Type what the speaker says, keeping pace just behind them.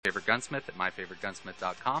Gunsmith at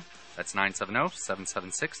myfavoritegunsmith.com. That's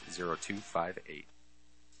 970-776-0258.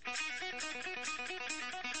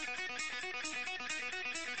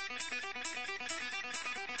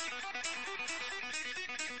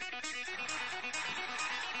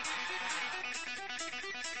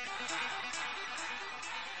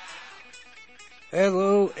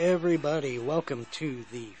 Hello, everybody. Welcome to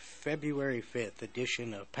the February 5th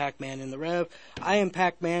edition of Pac-Man in the Rev. I am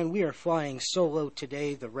Pac-Man. We are flying solo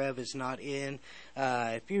today. The Rev is not in.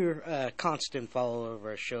 If you're a constant follower of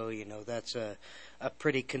our show, you know that's a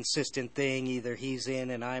pretty consistent thing. Either he's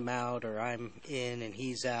in and I'm out, or I'm in and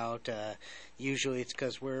he's out. Usually it's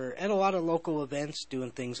because we're at a lot of local events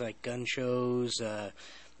doing things like gun shows,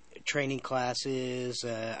 training classes.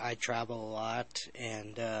 I travel a lot,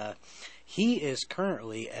 and he is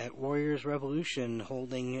currently at Warriors Revolution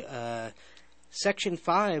holding Section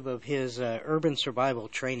 5 of his Urban Survival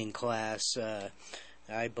Training class.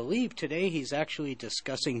 I believe today he's actually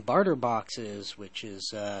discussing barter boxes, which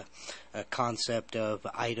is a concept of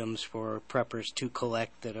items for preppers to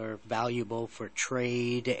collect that are valuable for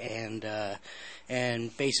trade and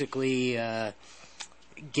basically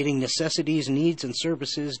getting necessities, needs, and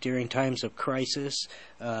services during times of crisis.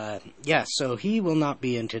 So he will not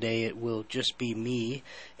be in today. It will just be me.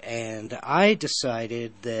 And I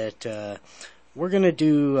decided that we're going to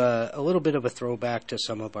do a little bit of a throwback to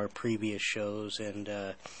some of our previous shows. And,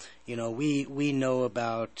 we know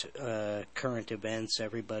about current events.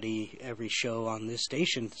 Every show on this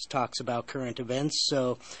station talks about current events.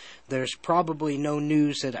 So there's probably no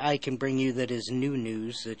news that I can bring you that is new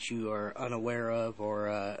news that you are unaware of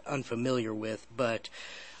or unfamiliar with. But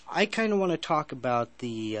I kind of want to talk about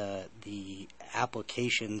the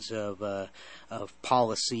applications of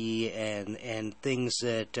policy and things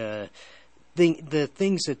that the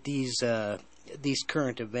things that these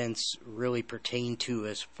current events really pertain to,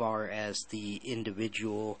 as far as the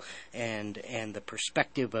individual and the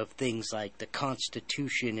perspective of things like the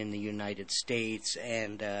Constitution in the United States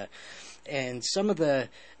and some of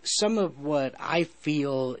what I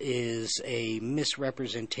feel is a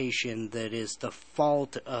misrepresentation that is the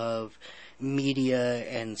fault of media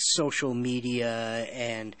and social media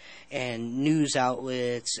and news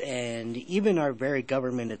outlets and even our very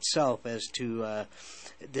government itself as to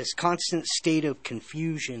this constant state of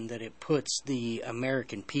confusion that it puts the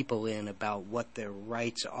American people in about what their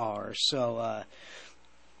rights are. So,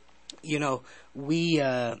 we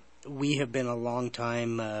have been a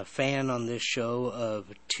long-time fan on this show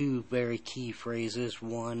of two very key phrases.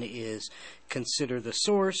 One is consider the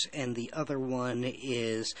source, and the other one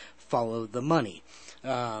is follow the money.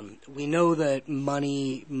 We know that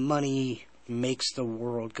money makes the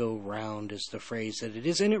world go round is the phrase that it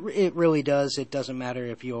is, and it really does. It doesn't matter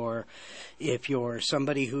if you're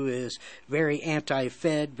somebody who is very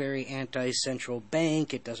anti-Fed, very anti-central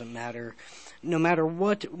bank. It doesn't matter. No matter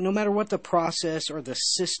what the process or the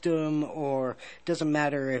system, or it doesn't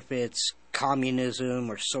matter if it's communism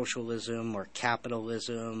or socialism or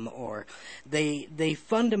capitalism, or they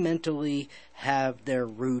fundamentally have their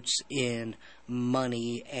roots in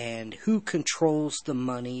money and who controls the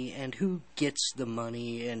money and who gets the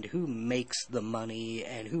money and who makes the money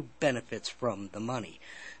and who benefits from the money.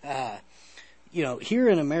 Here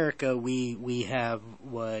in America we have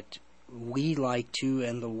what we like to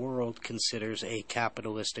and the world considers a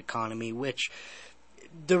capitalist economy, which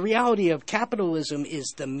the reality of capitalism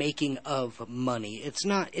is the making of money. It's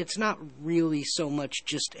not really so much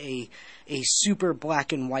just a super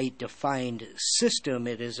black and white defined system.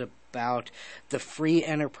 It is about the free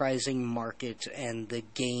enterprising market and the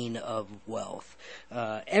gain of wealth.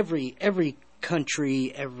 Every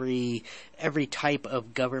country, every type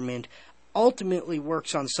of government ultimately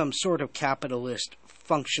works on some sort of capitalist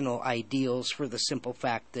functional ideals for the simple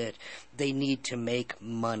fact that they need to make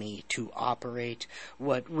money to operate.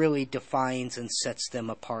 What really defines and sets them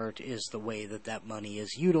apart is the way that money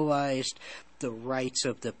is utilized, the rights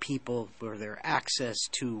of the people for their access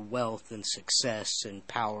to wealth and success and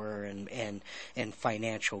power and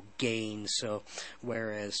financial gain. So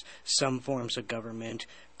whereas some forms of government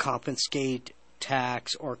confiscate,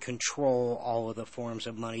 tax, or control all of the forms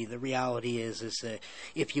of money, the reality is that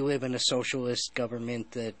if you live in a socialist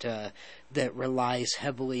government that relies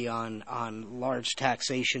heavily on large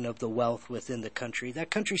taxation of the wealth within the country, that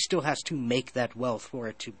country still has to make that wealth for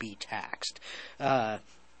it to be taxed.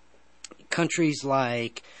 Countries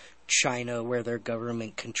like China, where their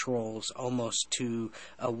government controls almost to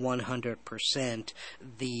 100%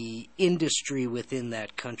 the industry within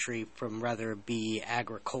that country, from rather be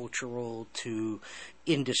agricultural to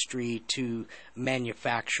industry to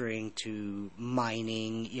manufacturing to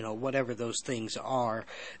mining, whatever those things are,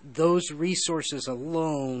 those resources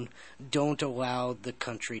alone don't allow the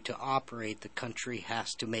country to operate. The country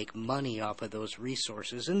has to make money off of those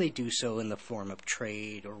resources, and they do so in the form of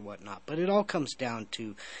trade or whatnot. But it all comes down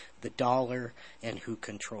to the dollar and who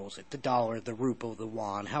controls it. The dollar, the ruble, the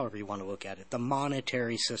yuan, however you want to look at it. The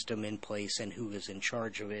monetary system in place and who is in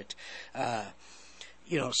charge of it.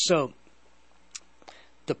 So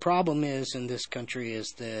the problem is in this country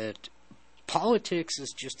is that politics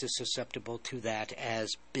is just as susceptible to that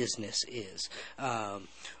as business is.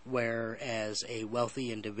 Whereas a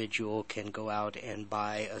wealthy individual can go out and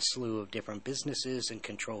buy a slew of different businesses and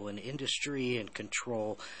control an industry and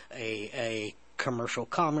control a commercial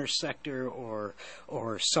commerce sector or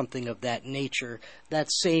something of that nature,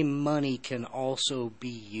 that same money can also be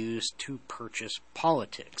used to purchase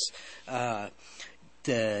politics.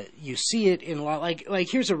 You see it in a lot. Like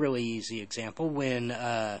here's a really easy example. When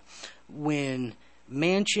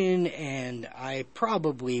Manchin, and I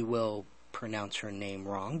probably will pronounce her name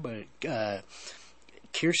wrong, but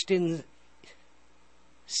Kyrsten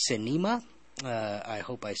Sinema, I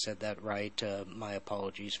hope I said that right. My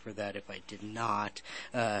apologies for that if I did not.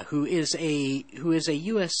 Who is a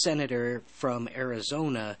U.S. senator from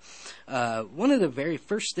Arizona. One of the very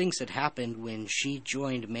first things that happened when she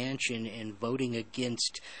joined Manchin in voting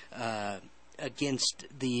against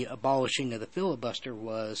the abolishing of the filibuster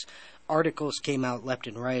was articles came out left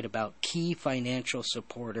and right about key financial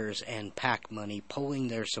supporters and PAC money pulling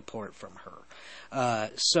their support from her.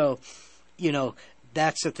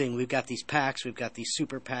 That's the thing. We've got these PACs, we've got these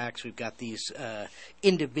super PACs, we've got these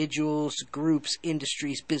individuals, groups,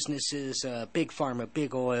 industries, businesses, big pharma,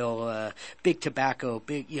 big oil, big tobacco,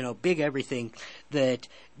 big everything that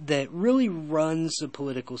really runs the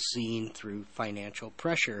political scene through financial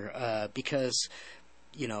pressure. Because,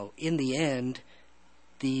 in the end,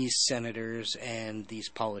 these senators and these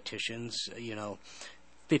politicians,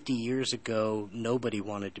 50 years ago, nobody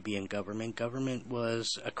wanted to be in government. Government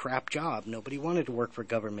was a crap job. Nobody wanted to work for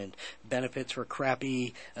government. Benefits were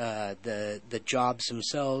crappy. The jobs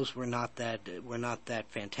themselves were not that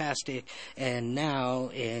fantastic. And now,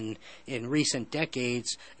 in recent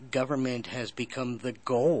decades, government has become the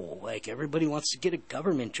goal. Like, everybody wants to get a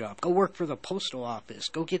government job. Go work for the postal office.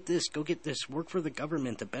 Go get this. Go get this. Work for the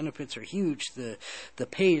government. The benefits are huge. The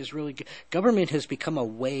pay is really good. Government has become a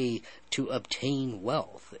way to obtain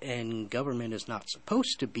wealth. And government is not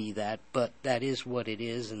supposed to be that, but that is what it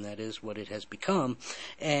is, and that is what it has become.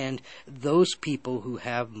 And those people who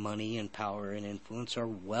have money and power and influence are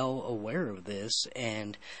well aware of this,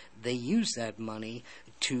 and they use that money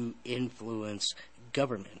to influence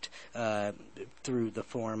government through the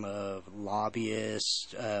form of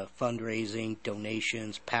lobbyists, fundraising,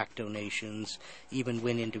 donations, PAC donations. Even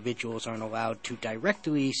when individuals aren't allowed to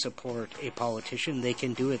directly support a politician, they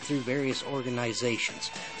can do it through various organizations.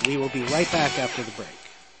 We will be right back after the break.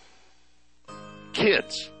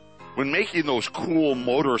 Kids, when making those cool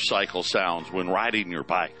motorcycle sounds when riding your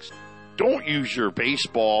bikes, don't use your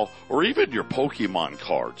baseball or even your Pokemon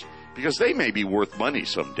cards, because they may be worth money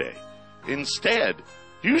someday. Instead,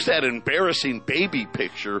 use that embarrassing baby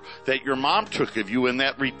picture that your mom took of you in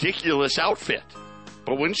that ridiculous outfit.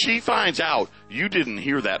 But when she finds out, you didn't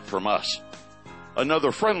hear that from us.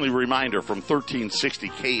 Another friendly reminder from 1360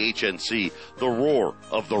 KHNC, the roar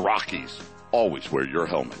of the Rockies. Always wear your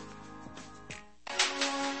helmet.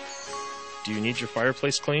 Do you need your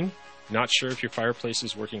fireplace cleaned? Not sure if your fireplace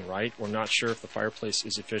is working right, or not sure if the fireplace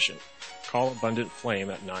is efficient? Call Abundant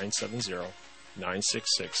Flame at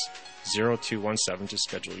 970-966-0217 to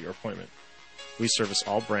schedule your appointment. We service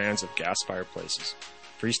all brands of gas fireplaces,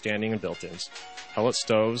 freestanding and built-ins, pellet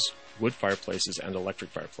stoves, wood fireplaces, and electric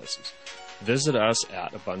fireplaces. Visit us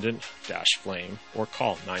at Abundant-Flame or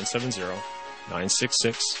call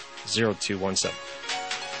 970-966-0217.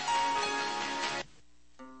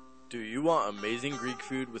 Do you want amazing Greek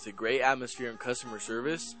food with a great atmosphere and customer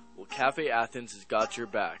service? Well, Cafe Athens has got your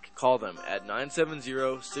back. Call them at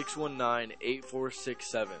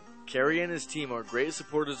 970-619-8467. Kerry and his team are great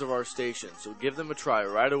supporters of our station, so give them a try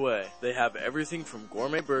right away. They have everything from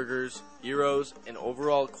gourmet burgers, gyros, and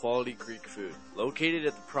overall quality Greek food. Located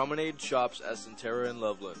at the Promenade Shops at Centera and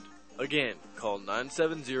Loveland. Again, call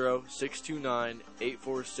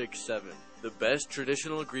 970-629-8467. The best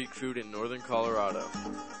traditional Greek food in northern Colorado.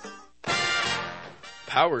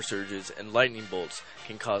 Power surges and lightning bolts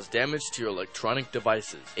can cause damage to your electronic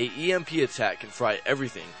devices. A EMP attack can fry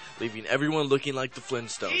everything, leaving everyone looking like the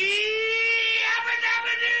Flintstones.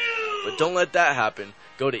 But don't let that happen.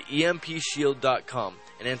 Go to EMPshield.com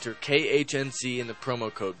and enter KHNC in the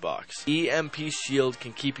promo code box. EMP Shield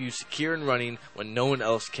can keep you secure and running when no one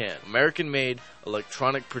else can. American-made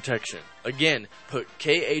electronic protection. Again, put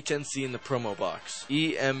KHNC in the promo box.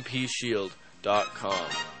 EMPShield.com.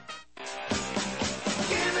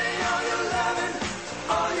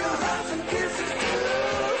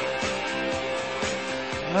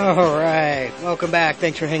 All right, welcome back.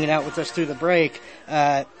 Thanks for hanging out with us through the break.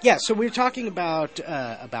 So we're talking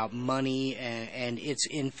about money and its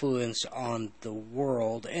influence on the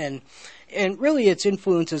world, and really its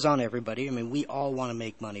influences on everybody. I mean, we all want to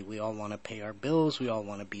make money. We all want to pay our bills. We all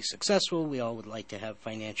want to be successful. We all would like to have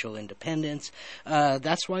financial independence.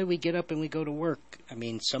 That's why we get up and we go to work. I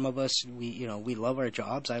mean, some of us, we love our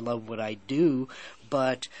jobs. I love what I do,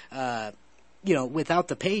 but without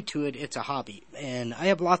the pay to it, it's a hobby. And I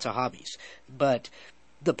have lots of hobbies. But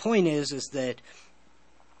the point is that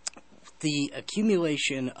the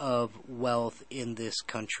accumulation of wealth in this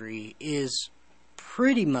country is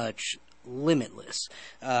pretty much limitless.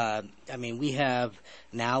 I mean, we have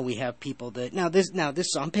people that this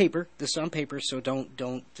is on paper. This is on paper, so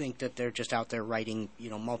don't think that they're just out there writing,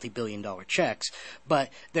 multi-billion-dollar checks.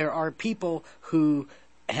 But there are people who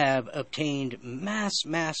have obtained mass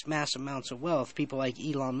amounts of wealth. People like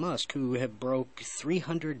Elon Musk, who have broke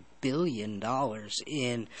 $300 billion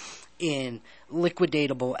in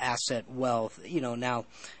liquidatable asset wealth. Now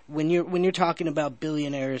when you're talking about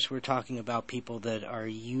billionaires, we're talking about people that are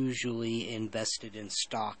usually invested in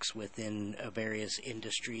stocks within a various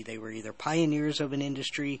industry. They were either pioneers of an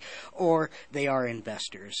industry or they are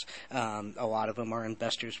investors. A lot of them are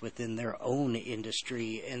investors within their own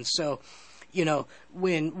industry, and so.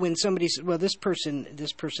 When somebody says, well, this person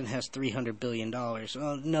has $300 billion.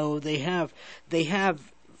 Well, no, they have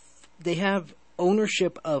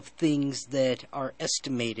ownership of things that are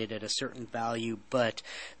estimated at a certain value, but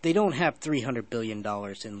they don't have $300 billion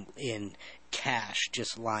in cash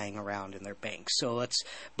just lying around in their banks. So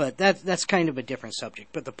that's kind of a different subject.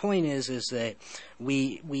 But the point is that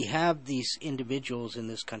we have these individuals in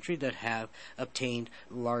this country that have obtained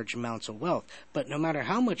large amounts of wealth. But no matter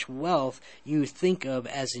how much wealth you think of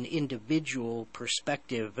as an individual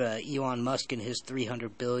perspective, Elon Musk and his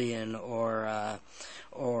 $300 billion,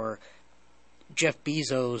 or Jeff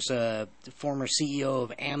Bezos, former CEO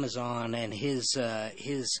of Amazon, and his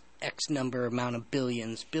X number amount of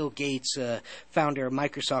billions, Bill Gates, founder of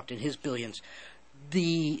Microsoft, and his billions,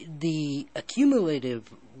 the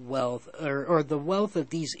accumulative wealth or the wealth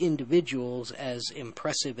of these individuals, as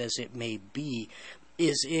impressive as it may be,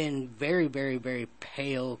 is in very, very, very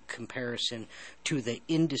pale comparison to the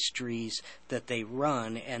industries that they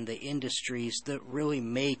run and the industries that really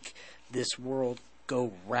make this world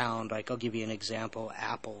go round. Like, I'll give you an example.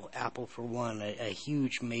 Apple for one, a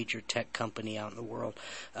huge major tech company out in the world.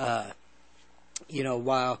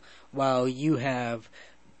 While you have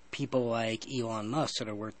people like Elon Musk that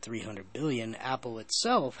are worth $300 billion, Apple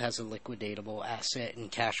itself has a liquidatable asset and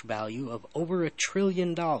cash value of over $1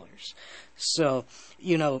 trillion. So,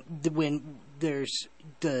 when there's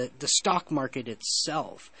the stock market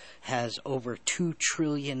itself has over $2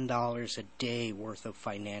 trillion a day worth of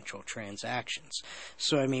financial transactions.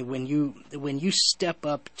 So, I mean, when you step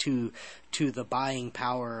up to the buying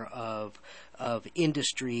power of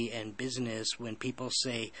industry and business, when people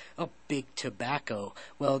say, oh, big tobacco,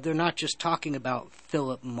 well, they're not just talking about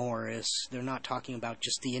Philip Morris. They're not talking about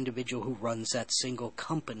just the individual who runs that single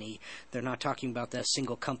company. They're not talking about that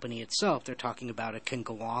single company itself. They're talking about a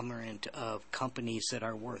conglomerate of companies that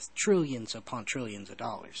are worth trillions upon trillions of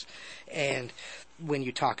dollars. And when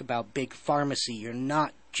you talk about big pharmacy, you're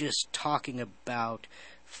not just talking about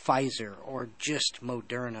Pfizer or just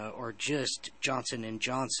Moderna or just Johnson &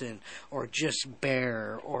 Johnson or just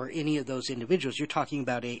Bayer or any of those individuals. You're talking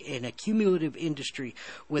about an accumulative industry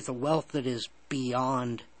with a wealth that is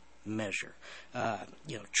beyond measure.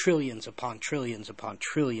 Trillions upon trillions upon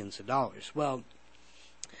trillions of dollars. Well,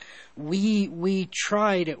 we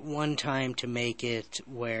tried at one time to make it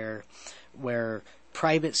where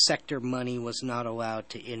private sector money was not allowed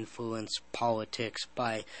to influence politics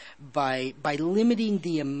by limiting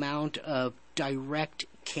the amount of direct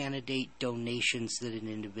candidate donations that an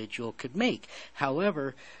individual could make.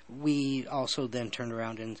 However, we also then turned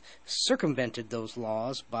around and circumvented those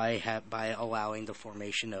laws by allowing the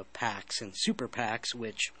formation of PACs and super PACs,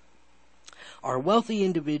 which are wealthy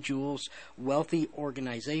individuals, wealthy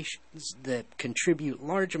organizations that contribute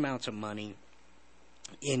large amounts of money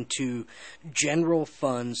into general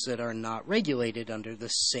funds that are not regulated under the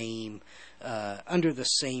same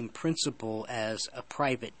principle as a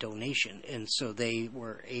private donation, and so they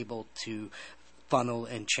were able to funnel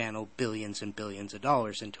and channel billions and billions of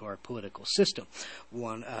dollars into our political system.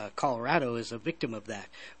 Colorado is a victim of that.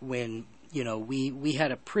 When we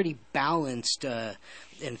had a pretty balanced,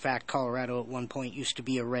 in fact, Colorado at one point used to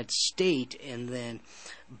be a red state, and then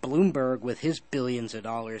Bloomberg with his billions of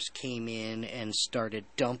dollars came in and started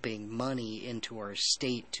dumping money into our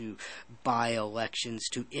state to buy elections,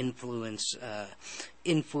 to influence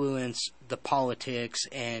the politics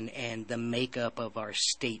and the makeup of our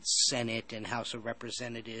state Senate and House of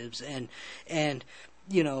Representatives. And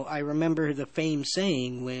I remember the famed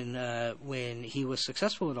saying when he was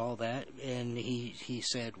successful at all that, and he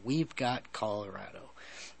said, "We've got Colorado,"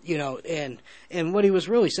 and what he was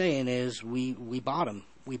really saying is we bought them.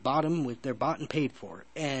 We bought them. They're bought and paid for,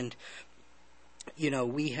 and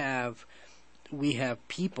we have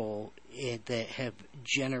people that have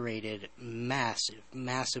generated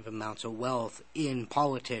massive amounts of wealth in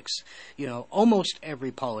politics. Almost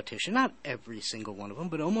every politician, not every single one of them,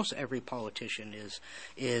 but almost every politician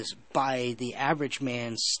is by the average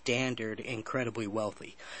man's standard incredibly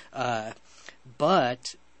wealthy.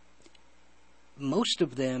 But most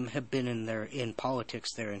of them have been in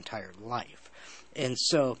politics their entire life. And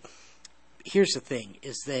so here's the thing,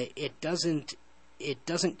 is that it doesn't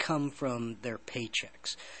come from their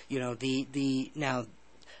paychecks. Now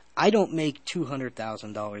I don't make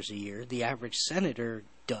 $200,000 a year. The average senator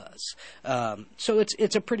does. So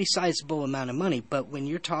it's a pretty sizable amount of money. But when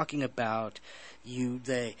you're talking about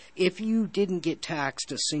if you didn't get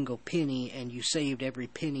taxed a single penny and you saved every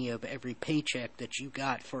penny of every paycheck that you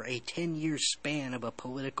got for a 10-year span of a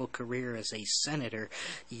political career as a senator,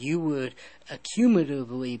 you would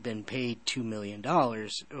accumulatively been paid $2 million.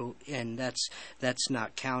 And that's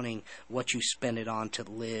not counting what you spend it on to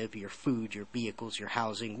live, your food, your vehicles, your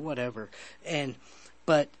housing, whatever.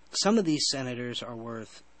 But some of these senators are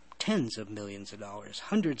worth tens of millions of dollars,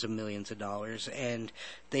 hundreds of millions of dollars, and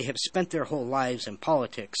they have spent their whole lives in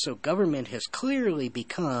politics. So government has clearly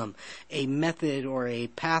become a method or a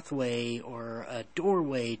pathway or a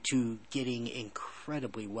doorway to getting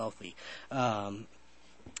incredibly wealthy. And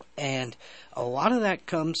a lot of that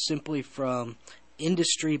comes simply from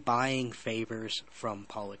industry buying favors from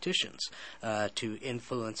politicians to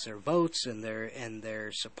influence their votes and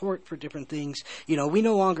their support for different things. We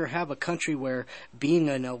no longer have a country where being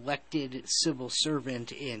an elected civil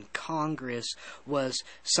servant in Congress was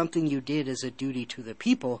something you did as a duty to the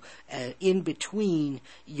people in between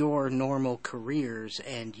your normal careers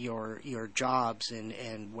and your jobs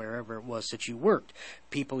and wherever it was that you worked.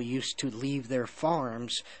 People used to leave their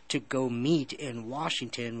farms to go meet in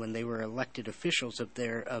Washington when they were elected officials of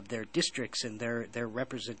their districts and their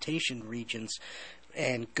representation regions,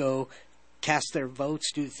 and go cast their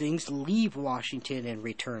votes, do things, leave Washington and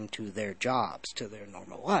return to their jobs, to their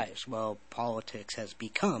normal lives. Well, politics has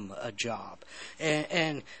become a job,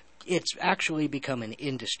 and it's actually become an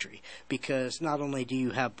industry, because not only do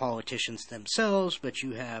you have politicians themselves, but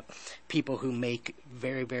you have people who make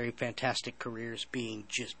very, very fantastic careers being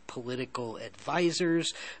just political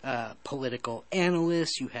advisors, political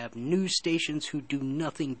analysts. You have news stations who do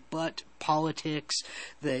nothing but politics.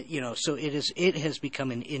 So it has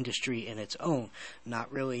become an industry in its own,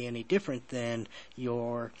 not really any different than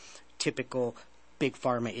your typical big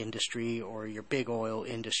pharma industry or your big oil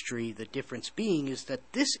industry. The difference being is that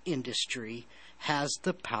this industry has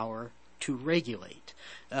the power to regulate.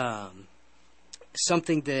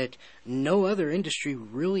 Something that no other industry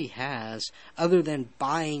really has, other than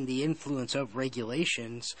buying the influence of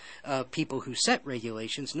regulations, people who set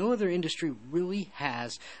regulations. No other industry really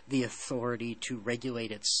has the authority to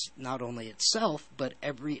regulate not only itself, but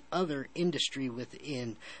every other industry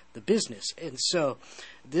within the business. And so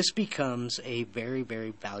this becomes a very,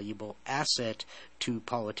 very valuable asset to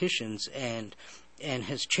politicians, and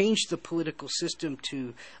has changed the political system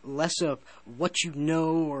to less of what you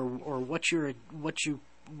know or what your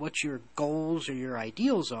goals or your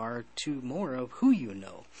ideals are, to more of who you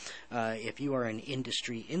know. If you are an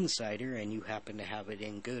industry insider and you happen to have it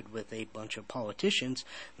in good with a bunch of politicians,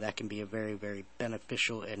 that can be a very, very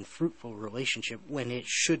beneficial and fruitful relationship when it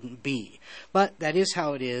shouldn't be. But that is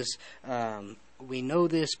how it is. We know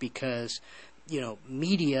this because,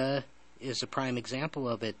 media is a prime example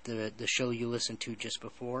of it. The show you listened to just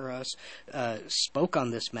before us spoke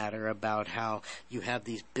on this matter about how you have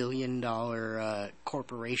these billion-dollar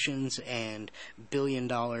corporations and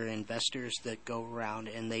billion-dollar investors that go around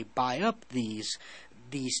and they buy up these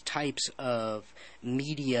these types of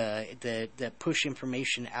media that push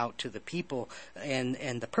information out to the people,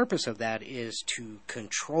 and the purpose of that is to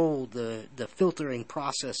control the filtering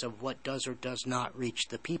process of what does or does not reach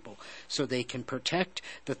the people, so they can protect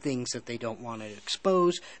the things that they don't want to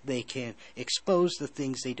expose, they can expose the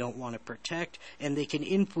things they don't want to protect, and they can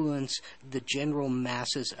influence the general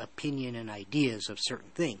masses' opinion and ideas of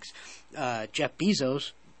certain things. Jeff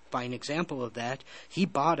Bezos, fine example of that, he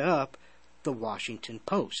bought up the Washington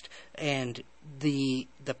Post, and the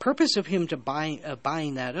purpose of him to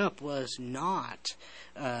buying that up was not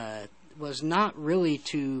really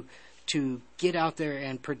to get out there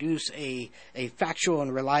and produce a factual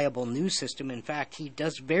and reliable news system. In fact, he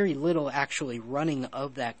does very little actually running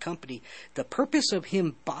of that company. The purpose of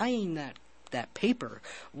him buying that paper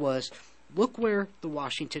was, look where the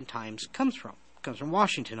Washington Times comes from. It comes from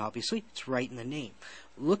Washington, obviously. It's right in the name.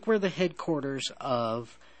 Look where the headquarters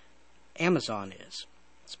of Amazon is.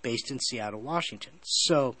 It's based in Seattle, Washington.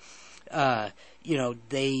 So,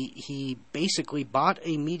 he basically bought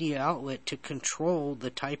a media outlet to control the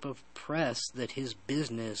type of press that his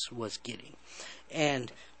business was getting.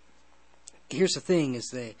 And here's the thing: is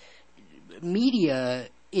that media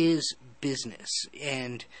is business,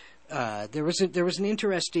 and there was an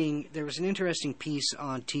interesting piece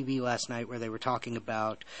on TV last night where they were talking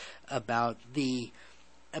about the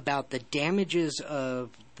damages of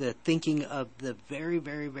the thinking of the very,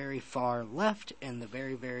 very, very far left and the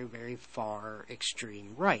very, very, very far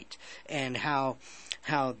extreme right, and how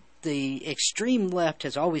the extreme left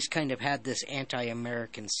has always kind of had this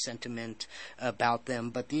anti-American sentiment about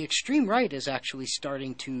them, but the extreme right is actually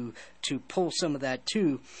starting to pull some of that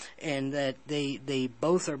too, and that they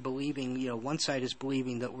both are believing, one side is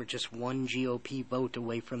believing that we're just one GOP vote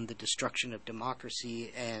away from the destruction of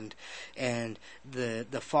democracy, and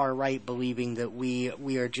the far right believing that we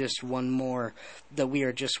are just one more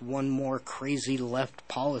crazy left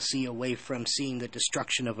policy away from seeing the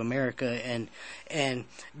destruction of America, and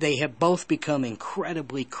they have both become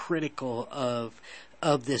incredibly critical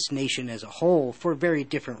of this nation as a whole for very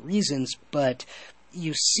different reasons. But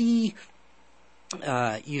you see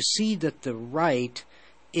that the right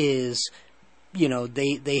is,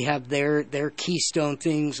 they have their keystone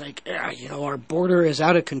things like, our border is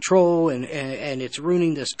out of control and it's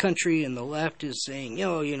ruining this country, and the left is saying,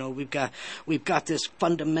 we've got this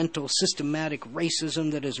fundamental systematic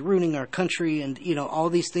racism that is ruining our country, and all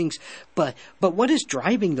these things. But what is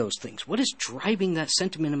driving those things? What is driving that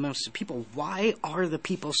sentiment amongst the people? Why are the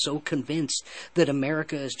people so convinced that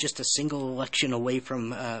America is just a single election away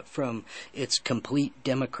from its complete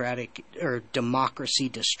democratic or democracy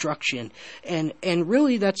destruction? And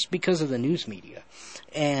really that's because of the news media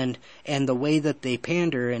and the way that they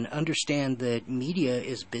pander and understand that media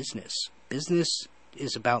is business. Business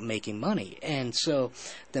is about making money. And so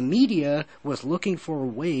the media was looking for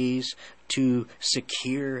ways to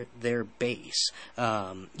secure their base.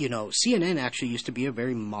 CNN actually used to be a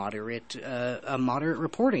very moderate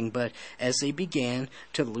reporting, but as they began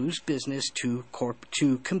to lose business to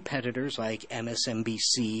competitors like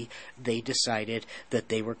MSNBC, they decided that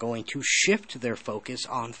they were going to shift their focus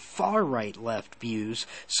on far right left views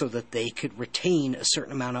so that they could retain a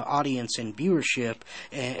certain amount of audience and viewership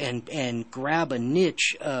and grab a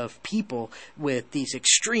niche of people with these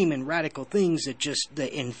extreme and radical things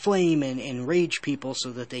that inflame and enrage people,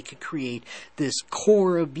 so that they could create this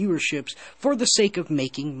core of viewerships for the sake of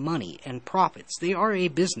making money and profits. They are a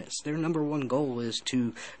business. Their number one goal is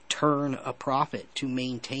to turn a profit, to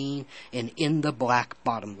maintain an in the black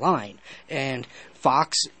bottom line. And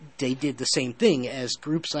Fox, they did the same thing, as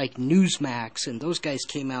groups like Newsmax and those guys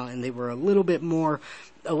came out, and they were a little bit more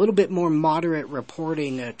moderate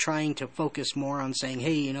reporting, trying to focus more on saying,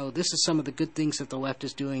 hey, this is some of the good things that the left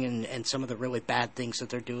is doing and some of the really bad things that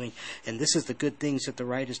they're doing, and this is the good things that the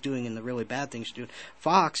right is doing and the really bad things they're doing.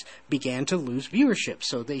 Fox began to lose viewership,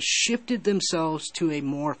 so they shifted themselves to a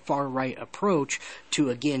more far-right approach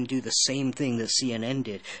to, again, do the same thing that CNN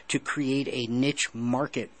did, to create a niche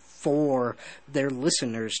market for their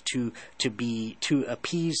listeners, to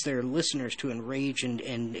appease their listeners, to enrage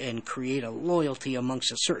and create a loyalty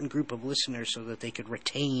amongst a certain group of listeners so that they could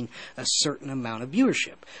retain a certain amount of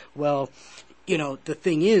viewership. Well, the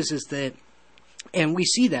thing is that, and we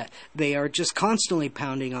see that they are just constantly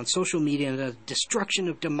pounding on social media and the destruction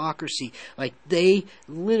of democracy. Like, they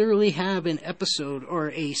literally have an episode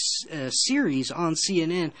or a series on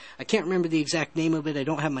CNN. I can't remember the exact name of it. I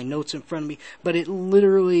don't have my notes in front of me, but it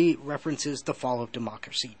literally references the fall of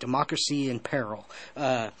democracy in peril.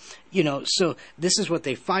 So this is what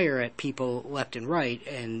they fire at people left and right,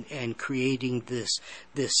 and creating this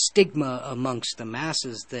stigma amongst the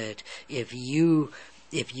masses that if you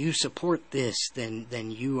if you support this,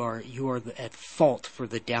 then you are at fault for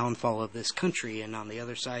the downfall of this country. And on the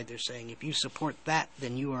other side, they're saying if you support that,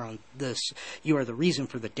 then you are the reason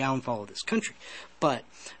for the downfall of this country. But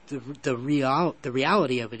the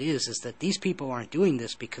reality of it is that these people aren't doing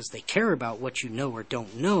this because they care about what you know or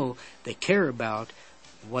don't know. They care about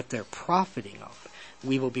what they're profiting off.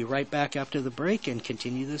 We will be right back after the break and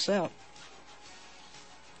continue this out.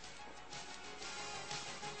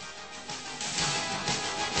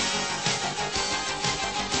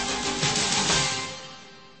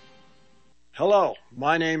 Hello,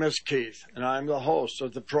 my name is Keith, and I'm the host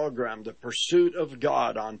of the program The Pursuit of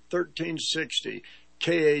God on 1360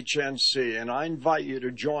 KHNC, and I invite you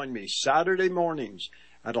to join me Saturday mornings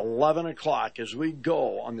at 11 o'clock as we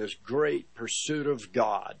go on this great pursuit of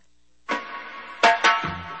God.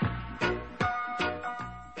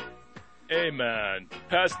 Hey man,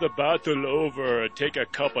 pass the bottle over and take a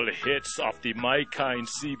couple of hits off the My Kind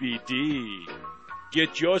CBD.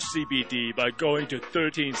 Get your CBD by going to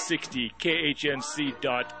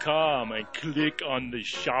 1360khnc.com and click on the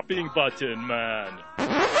shopping button, man.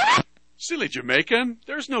 Silly Jamaican.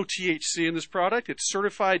 There's no THC in this product. It's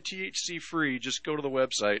certified THC free. Just go to the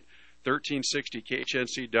website,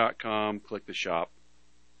 1360khnc.com, click the shop.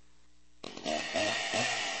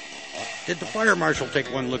 Did the fire marshal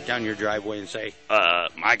take one look down your driveway and say,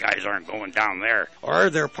 my guys aren't going down there? Or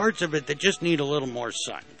are there parts of it that just need a little more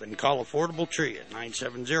sun? Then call Affordable Tree at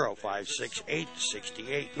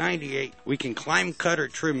 970-568-6898. We can climb, cut, or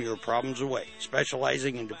trim your problems away,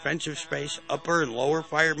 specializing in defensive space, upper and lower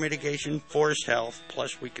fire mitigation, forest health,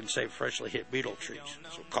 plus we can save freshly hit beetle trees.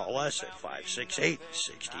 So call us at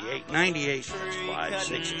 568-6898. That's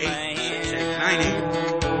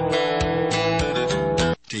 568-6898.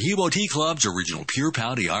 Tahibo Tea Club's original Pure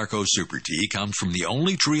Pau Arco Super Tea comes from the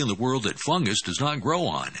only tree in the world that fungus does not grow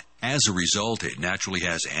on. As a result, it naturally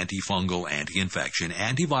has antifungal, anti-infection,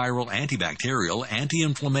 antiviral, antibacterial,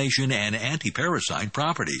 anti-inflammation, and anti-parasite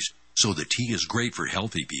properties. So the tea is great for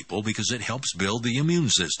healthy people because it helps build the immune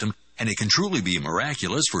system, and it can truly be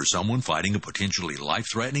miraculous for someone fighting a potentially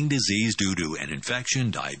life-threatening disease due to an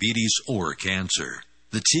infection, diabetes, or cancer.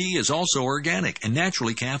 The tea is also organic and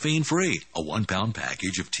naturally caffeine-free. A 1-pound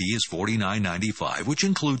package of tea is $49.95, which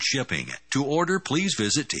includes shipping. To order, please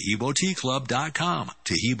visit TahiboTeaClub.com.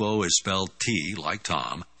 Tahibo is spelled T like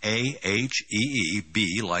Tom,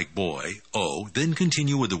 A-H-E-E-B like boy, O, then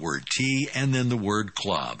continue with the word tea and then the word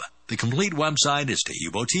club. The complete website is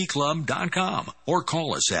TahiboTeaClub.com or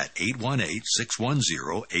call us at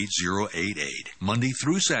 818-610-8088, Monday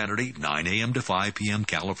through Saturday, 9 a.m. to 5 p.m.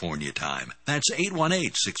 California time. That's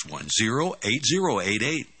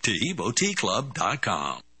 818-610-8088,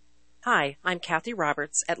 TahiboTeaClub.com. Hi, I'm Kathy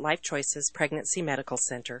Roberts at Life Choices Pregnancy Medical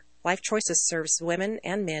Center. Life Choices serves women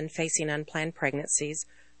and men facing unplanned pregnancies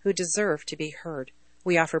who deserve to be heard.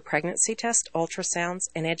 We offer pregnancy tests, ultrasounds,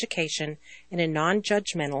 and education in a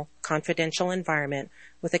non-judgmental, confidential environment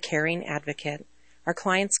with a caring advocate. Our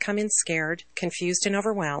clients come in scared, confused, and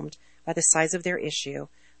overwhelmed by the size of their issue,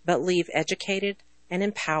 but leave educated and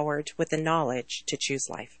empowered with the knowledge to choose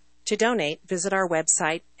life. To donate, visit our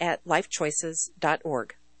website at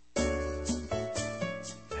lifechoices.org.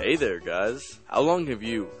 Hey there, guys. How long have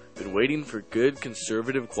you been waiting for good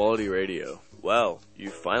conservative quality radio? Well,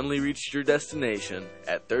 you finally reached your destination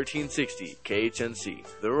at 1360 KHNC,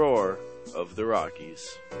 the roar of the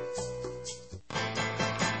Rockies.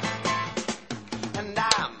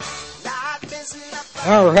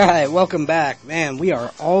 All right, welcome back. Man, we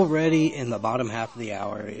are already in the bottom half of the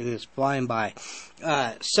hour. It is flying by.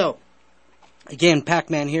 So, again,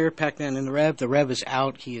 Pac-Man here, Pac-Man in the Rev. The Rev is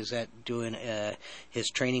out. He is doing his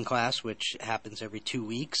training class, which happens every 2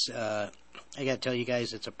 weeks. I got to tell you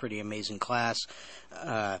guys, it's a pretty amazing class.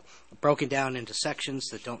 Broken down into sections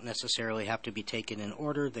that don't necessarily have to be taken in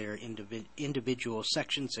order. They're individual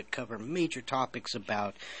sections that cover major topics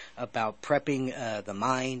about prepping the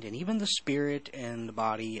mind and even the spirit and the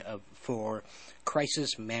body for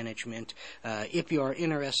crisis management. If you are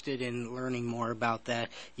interested in learning more about that,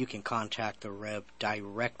 you can contact the Rev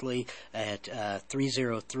directly at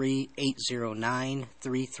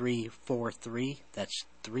 303-809-3343. That's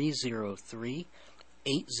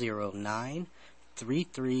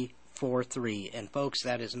 303-809-3343. And folks,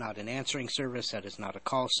 that is not an answering service. That is not a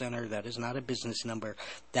call center. That is not a business number.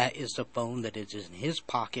 That is the phone that is in his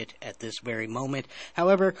pocket at this very moment.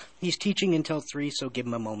 However, he's teaching until 3, so give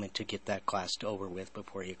him a moment to get that class over with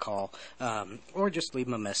before you call, or just leave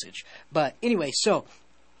him a message. But anyway, so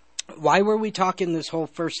why were we talking this whole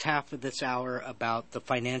first half of this hour about the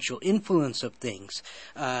financial influence of things?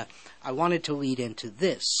 I wanted to lead into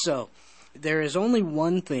this. So there is only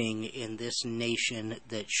one thing in this nation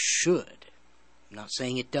that should, I'm not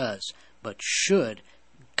saying it does, but should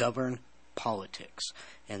govern politics,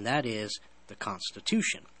 and that is the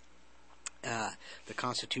Constitution. The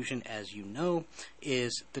Constitution, as you know,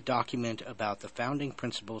 is the document about the founding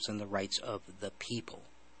principles and the rights of the people,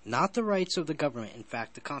 not the rights of the government. In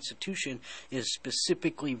fact, the Constitution is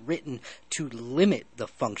specifically written to limit the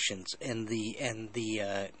functions and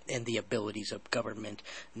the abilities of government,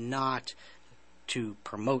 not to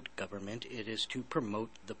promote government. It is to promote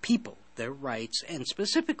the people, their rights, and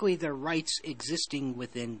specifically their rights existing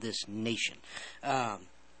within this nation.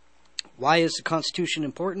 Why is the Constitution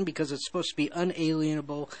important? Because it's supposed to be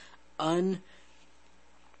unalienable,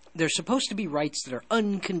 there's supposed to be rights that are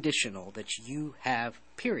unconditional, that you have,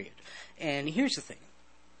 period. And here's the thing,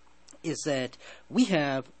 is that we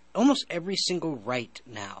have almost every single right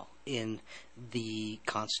now in the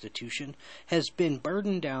Constitution has been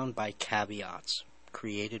burdened down by caveats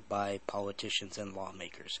created by politicians and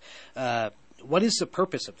lawmakers. What is the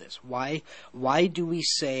purpose of this? Why do we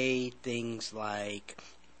say things like,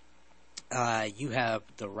 you have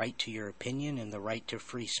the right to your opinion and the right to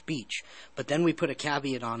free speech, but then we put a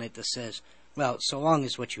caveat on it that says, well, so long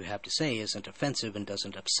as what you have to say isn't offensive and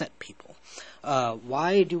doesn't upset people.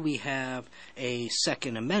 Why do we have a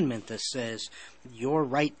Second Amendment that says your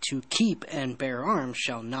right to keep and bear arms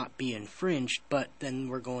shall not be infringed, but then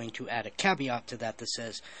we're going to add a caveat to that that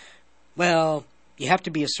says, well, you have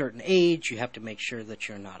to be a certain age, you have to make sure that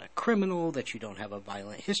you're not a criminal, that you don't have a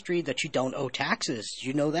violent history, that you don't owe taxes. Did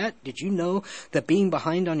you know that? Did you know that being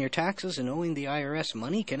behind on your taxes and owing the IRS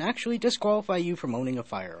money can actually disqualify you from owning a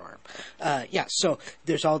firearm? So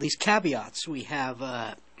there's all these caveats. We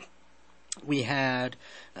had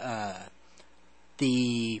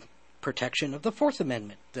the protection of the Fourth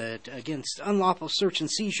Amendment that against unlawful search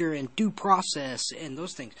and seizure and due process and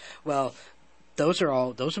those things. Well, those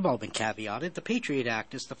have all been caveated. The Patriot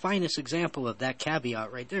Act is the finest example of that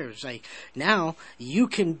caveat right there. It's like, now you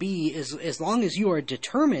can be, as long as you are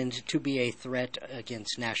determined to be a threat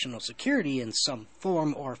against national security in some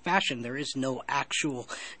form or fashion, there is no actual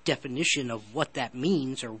definition of what that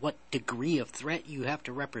means or what degree of threat you have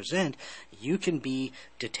to represent. You can be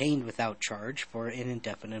detained without charge for an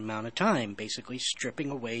indefinite amount of time, basically stripping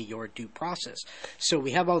away your due process. So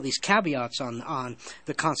we have all these caveats on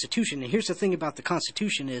the Constitution. And here's the thing about the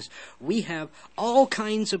Constitution is we have all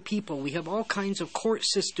kinds of people, we have all kinds of court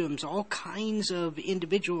systems, all kinds of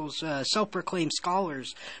individuals, self-proclaimed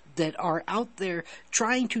scholars that are out there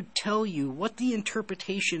trying to tell you what the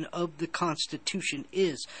interpretation of the Constitution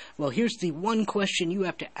is. Well, here's the one question you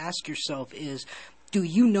have to ask yourself is, do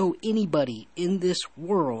you know anybody in this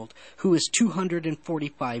world who is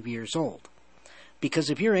 245 years old? Because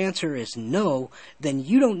if your answer is no, then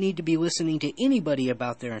you don't need to be listening to anybody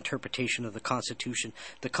about their interpretation of the Constitution.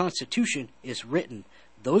 The Constitution is written.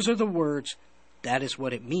 Those are the words. That is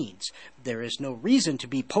what it means. There is no reason to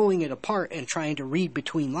be pulling it apart and trying to read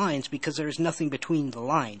between lines because there is nothing between the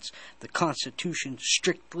lines. The Constitution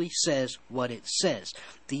strictly says what it says.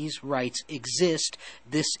 These rights exist.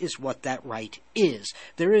 This is what that right is.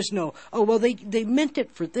 There is no, oh, well, they meant it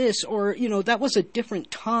for this, or, that was a different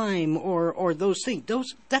time, or those things.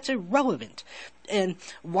 That's irrelevant. And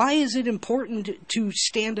why is it important to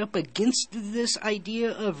stand up against this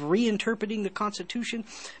idea of reinterpreting the Constitution?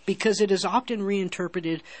 Because it is often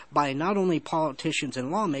reinterpreted by not only politicians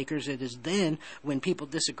and lawmakers, it is then, when people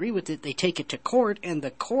disagree with it, they take it to court, and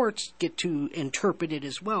the courts get to interpret it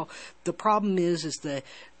as well. The problem is that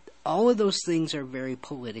all of those things are very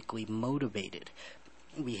politically motivated.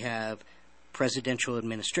 We have presidential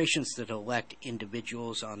administrations that elect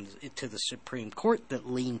individuals to the Supreme Court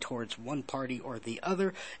that lean towards one party or the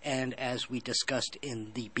other, and as we discussed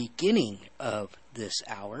in the beginning of this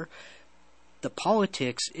hour, the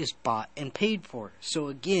politics is bought and paid for. So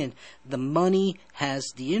again, the money has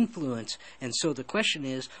the influence, and so the question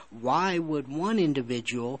is, why would one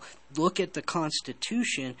individual look at the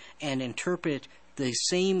Constitution and interpret the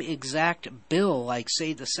same exact bill, like,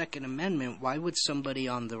 say, the Second Amendment? Why would somebody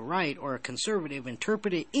on the right or a conservative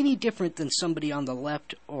interpret it any different than somebody on the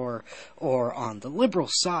left or on the liberal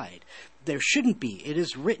side? There shouldn't be. It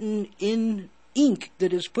is written in ink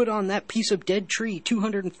that is put on that piece of dead tree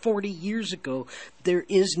 240 years ago. There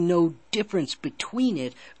is no difference between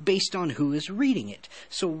it based on who is reading it.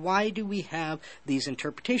 So why do we have these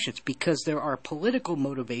interpretations? Because there are political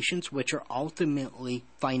motivations which are ultimately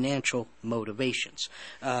financial motivations.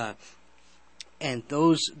 And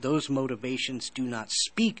those motivations do not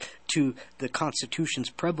speak to the Constitution's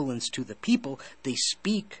prevalence to the people. They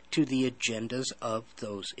speak to the agendas of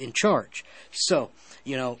those in charge. So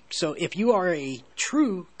if you are a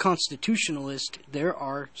true constitutionalist, there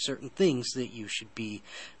are certain things that you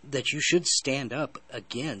should stand up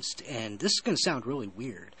against. And this is going to sound really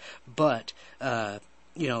weird, but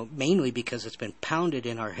mainly because it's been pounded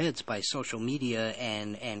in our heads by social media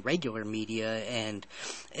and regular media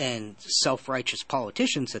and self-righteous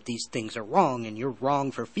politicians that these things are wrong, and you're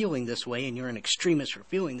wrong for feeling this way, and you're an extremist for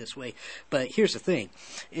feeling this way. But here's the thing,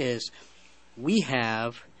 is we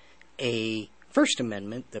have a First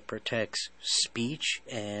Amendment that protects speech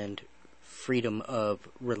and freedom of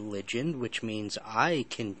religion, which means I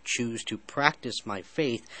can choose to practice my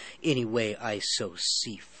faith any way I so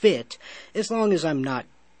see fit, as long as I'm not,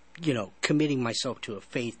 committing myself to a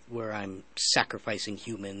faith where I'm sacrificing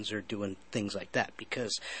humans or doing things like that,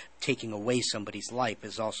 because taking away somebody's life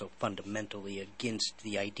is also fundamentally against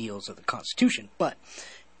the ideals of the Constitution. But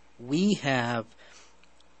we have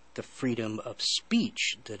the freedom of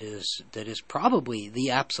speech that is probably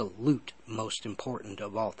the absolute most important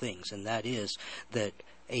of all things, and that is that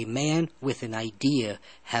a man with an idea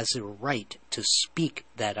has a right to speak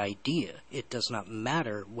that idea. It does not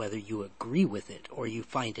matter whether you agree with it or you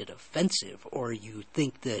find it offensive or you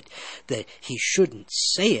think that he shouldn't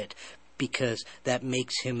say it because that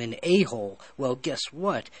makes him an a-hole. Well, guess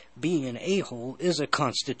what? Being an a-hole is a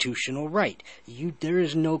constitutional right. There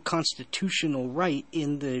is no constitutional right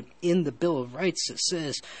in the Bill of Rights that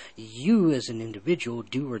says you as an individual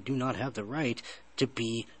do or do not have the right to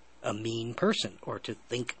be a mean person or to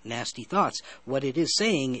think nasty thoughts. What it is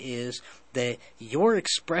saying is that your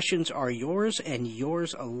expressions are yours and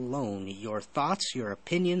yours alone. Your thoughts, your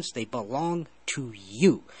opinions, they belong to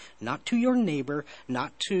you, not to your neighbor,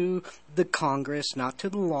 not to the Congress, not to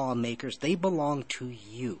the lawmakers. They belong to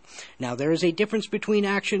you. Now, there is a difference between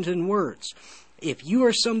actions and words. If you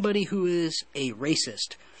are somebody who is a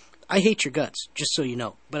racist, I hate your guts, just so you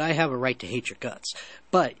know, but I have a right to hate your guts.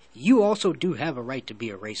 But you also do have a right to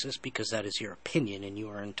be a racist because that is your opinion and you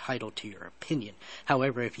are entitled to your opinion.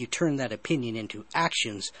 However, if you turn that opinion into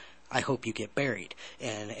actions, I hope you get buried.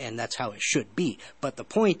 And that's how it should be. But the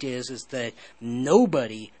point is that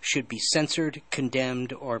nobody should be censored,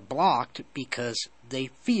 condemned, or blocked because they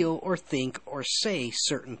feel or think or say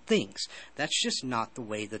certain things. That's just not the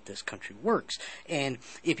way that this country works. And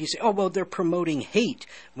if you say, oh, well, they're promoting hate.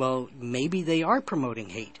 Well, maybe they are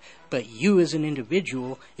promoting hate. But you as an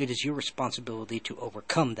individual, it is your responsibility to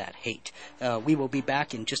overcome that hate. We will be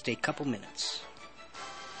back in just a couple minutes.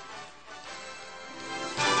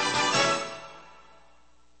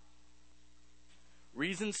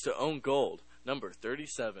 Reasons to own gold, number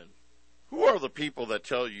 37. Who are the people that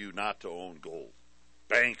tell you not to own gold?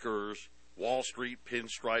 Bankers, Wall Street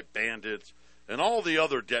pinstripe bandits, and all the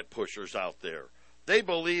other debt pushers out there. They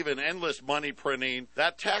believe in endless money printing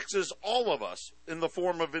that taxes all of us in the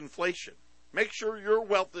form of inflation. Make sure your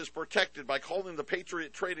wealth is protected by calling the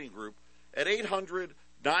Patriot Trading Group at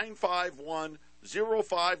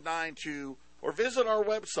 800-951-0592 or visit our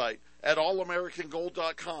website at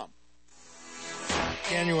allamericangold.com.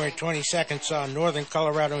 January 22nd saw northern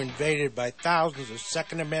Colorado invaded by thousands of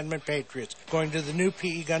Second Amendment patriots going to the new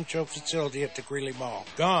P.E. Gun Show facility at the Greeley Mall.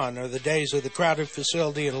 Gone are the days of the crowded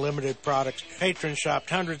facility and limited products. Patrons shopped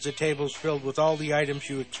hundreds of tables filled with all the items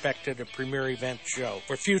you expect at a premier event show.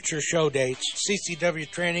 For future show dates,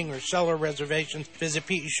 CCW training, or seller reservations, visit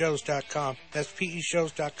PEShows.com. That's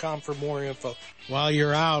PEShows.com for more info. While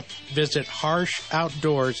you're out, visit Harsh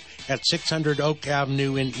Outdoors at 600 Oak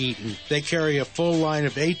Avenue in Eaton. They carry a full line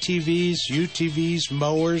of ATVs, UTVs,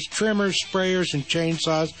 mowers, trimmers, sprayers, and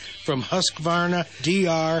chainsaws from Husqvarna,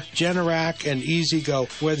 DR, Generac, and E-Z-Go.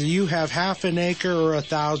 Whether you have half an acre or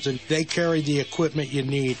 1,000, they carry the equipment you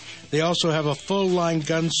need. They also have a full-line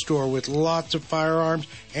gun store with lots of firearms,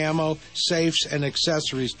 ammo, safes, and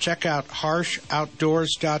accessories. Check out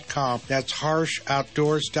HarshOutdoors.com. That's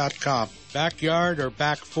HarshOutdoors.com. Backyard or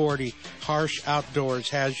back 40, Harsh Outdoors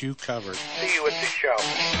has you covered. See you at the show.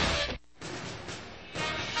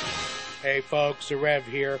 Hey folks, the Rev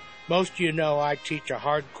here. Most of you know I teach a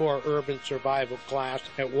hardcore urban survival class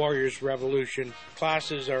at Warriors Revolution.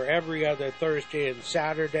 Classes are every other Thursday and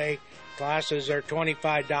Saturday. Classes are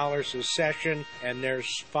 $25 a session, and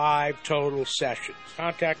there's 5 total sessions.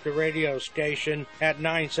 Contact the radio station at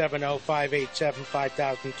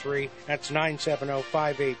 970-587-5003. That's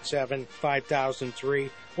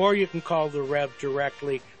 970-587-5003. Or you can call the Rev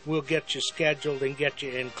directly. We'll get you scheduled and get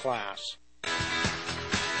you in class. Blame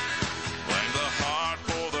the heart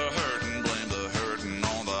for the hurting, blame the hurting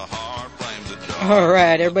on the heart, blame the All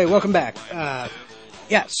right, everybody, welcome back.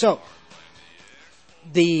 So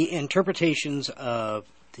the interpretations of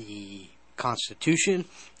the Constitution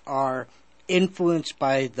are influenced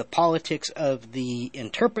by the politics of the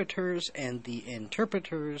interpreters, and the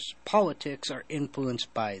interpreters' politics are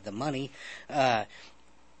influenced by the money. So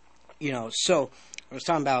I was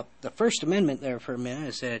talking about the First Amendment there for a minute.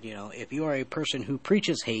 I said, if you are a person who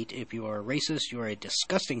preaches hate, if you are a racist, you are a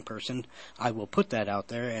disgusting person. I will put that out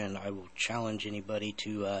there, and I will challenge anybody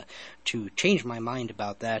to change my mind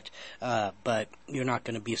about that. But you're not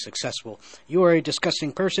going to be successful. You are a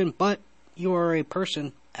disgusting person, but you are a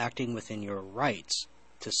person acting within your rights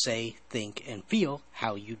to say, think, and feel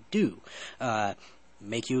how you do.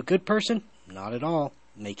 Make you a good person? Not at all.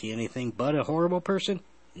 Make you anything but a horrible person?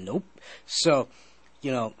 Nope. So,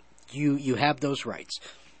 you have those rights.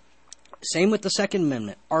 Same with the Second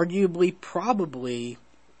Amendment. Arguably, probably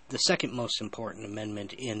the second most important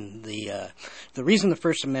amendment in the reason the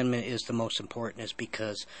First Amendment is the most important is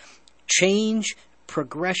because change,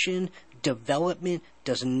 progression, development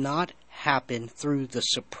does not happen through the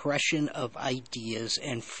suppression of ideas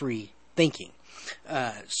and free thinking.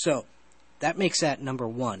 So that makes that number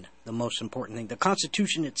one, the most important thing. The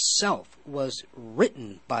Constitution itself was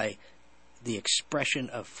written by the expression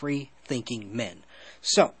of free-thinking men.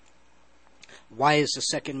 So, why is the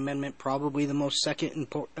Second Amendment probably the most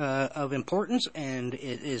of importance, and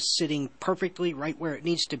it is sitting perfectly right where it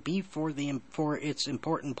needs to be for its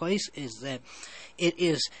important place? Is that it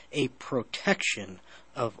is a protection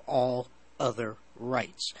of all other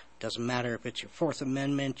rights. Doesn't matter if it's your Fourth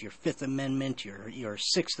Amendment, your Fifth Amendment, your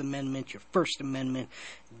Sixth Amendment, your First Amendment.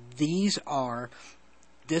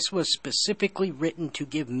 This was specifically written to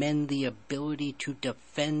give men the ability to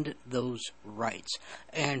defend those rights.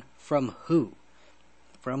 And from who?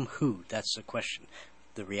 From who? That's the question.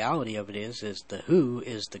 The reality of it is the who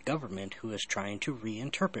is the government who is trying to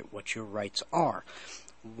reinterpret what your rights are.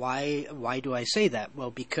 Why do I say that?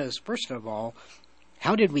 Well, because first of all,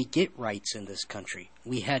 how did we get rights in this country?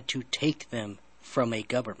 We had to take them from a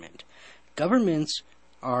government. Governments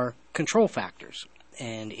are control factors.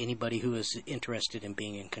 And anybody who is interested in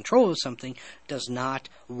being in control of something does not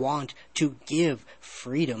want to give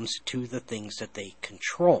freedoms to the things that they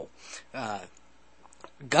control.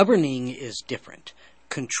 Governing is different.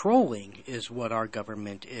 Controlling is what our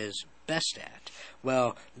government is best at.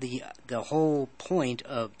 Well, the whole point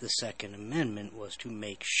of the Second Amendment was to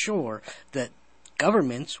make sure that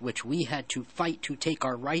governments, which we had to fight to take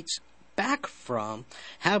our rights back from,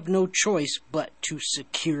 have no choice but to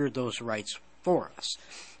secure those rights for us.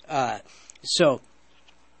 So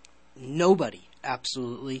nobody,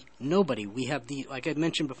 absolutely nobody. We have like I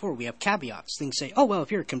mentioned before, we have caveats. Things say, oh, well,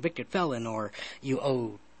 if you're a convicted felon, or you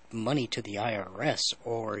owe money to the IRS,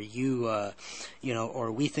 or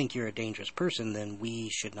or we think you're a dangerous person, then we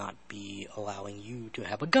should not be allowing you to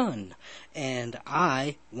have a gun. And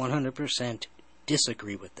I 100%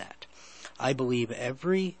 disagree with that. I believe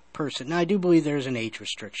every person, now I do believe there's an age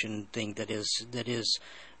restriction thing that is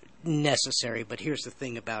necessary, but here's the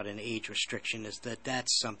thing about an age restriction is that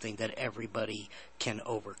that's something that everybody can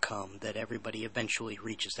overcome, that everybody eventually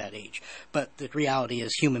reaches that age. But the reality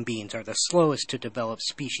is human beings are the slowest to develop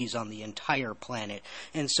species on the entire planet.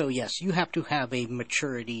 And so yes, you have to have a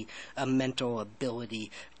maturity, a mental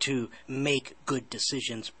ability to make good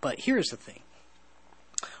decisions. But here's the thing.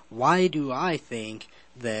 Why do I think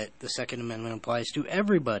that the Second Amendment applies to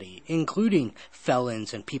everybody, including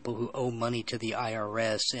felons and people who owe money to the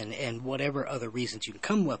IRS and whatever other reasons you can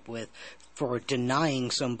come up with for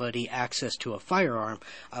denying somebody access to a firearm?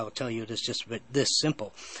 I will tell you it is just this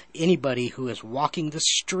simple. Anybody who is walking the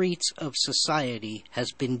streets of society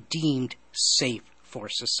has been deemed safe for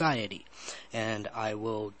society. And I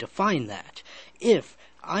will define that. If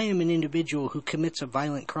I am an individual who commits a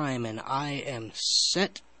violent crime and I am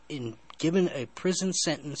given a prison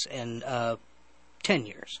sentence and 10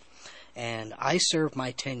 years. And I serve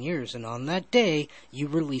my 10 years, and on that day, you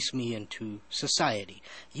release me into society.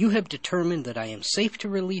 You have determined that I am safe to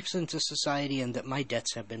release into society and that my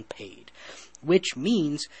debts have been paid. Which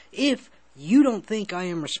means, if you don't think I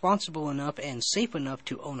am responsible enough and safe enough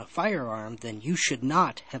to own a firearm, then you should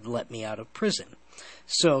not have let me out of prison.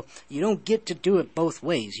 So you don't get to do it both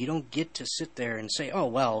ways. You don't get to sit there and say, oh,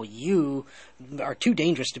 well, you are too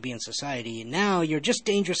dangerous to be in society. Now you're just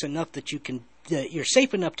dangerous enough that you're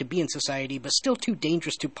safe enough to be in society, but still too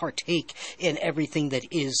dangerous to partake in everything that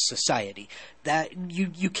is society. That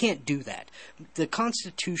you can't do that. The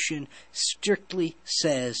Constitution strictly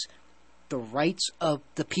says the rights of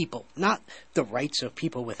the people, not the rights of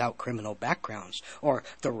people without criminal backgrounds, or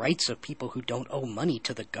the rights of people who don't owe money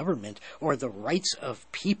to the government, or the rights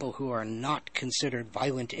of people who are not considered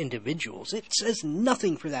violent individuals. It says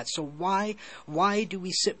nothing for that. So why do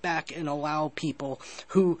we sit back and allow people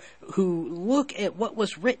who look at what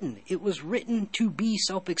was written? It was written to be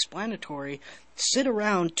self-explanatory. Sit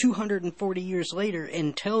around 240 years later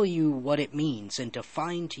and tell you what it means and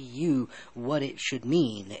define to you what it should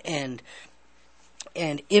mean. And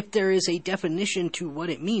if there is a definition to what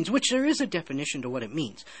it means, which there is a definition to what it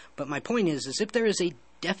means, but my point is if there is a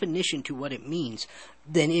definition to what it means,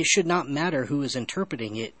 then it should not matter who is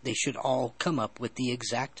interpreting it. They should all come up with the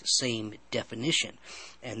exact same definition.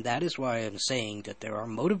 And that is why I'm saying that there are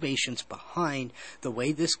motivations behind the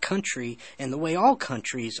way this country and the way all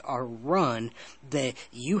countries are run, that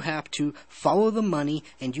you have to follow the money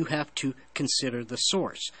and you have to consider the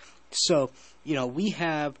source. So, we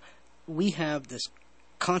have this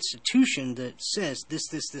Constitution that says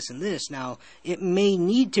this, and this. Now, it may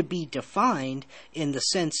need to be defined in the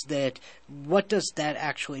sense that what does that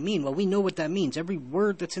actually mean? Well, we know what that means. Every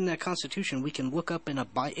word that's in that Constitution we can look up in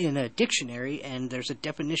a dictionary, and there's a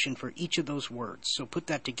definition for each of those words. So put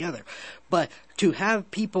that together. But to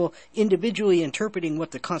have people individually interpreting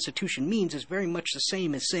what the Constitution means is very much the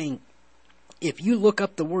same as saying, if you look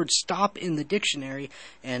up the word stop in the dictionary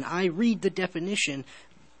and I read the definition,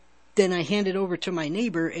 then I hand it over to my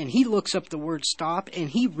neighbor, and he looks up the word stop, and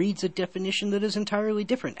he reads a definition that is entirely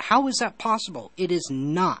different. How is that possible? It is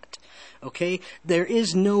not. Okay? There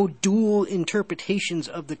is no dual interpretations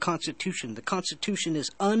of the Constitution. The Constitution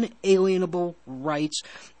is unalienable rights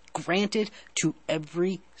granted to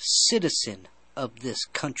every citizen of this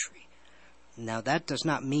country. Now, that does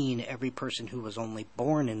not mean every person who was only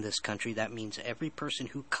born in this country. That means every person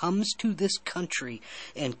who comes to this country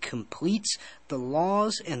and completes the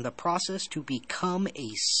laws and the process to become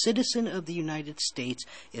a citizen of the United States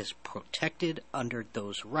is protected under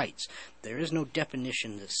those rights. There is no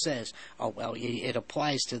definition that says, oh, well, it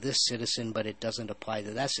applies to this citizen, but it doesn't apply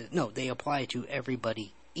to that citizen. No, they apply to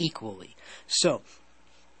everybody equally. So,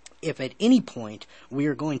 if at any point we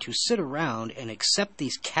are going to sit around and accept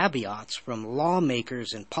these caveats from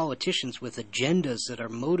lawmakers and politicians with agendas that are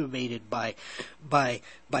motivated by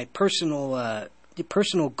personal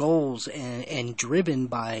goals and driven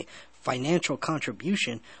by financial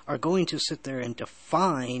contribution, are going to sit there and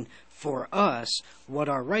define for us what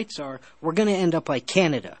our rights are, we're going to end up like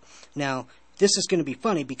Canada. Now, this is going to be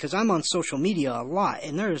funny because I'm on social media a lot,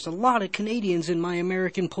 and there's a lot of Canadians in my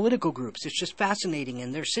American political groups. It's just fascinating,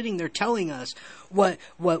 and they're sitting there telling us what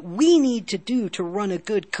we need to do to run a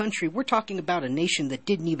good country. We're talking about a nation that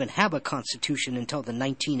didn't even have a constitution until the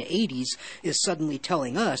 1980s is suddenly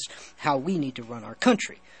telling us how we need to run our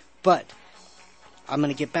country. But I'm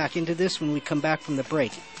going to get back into this when we come back from the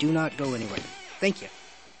break. Do not go anywhere. Thank you.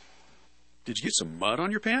 Did you get some mud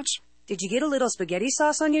on your pants? Did you get a little spaghetti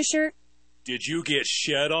sauce on your shirt? Did you get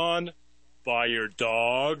shed on by your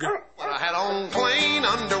dog? I had on clean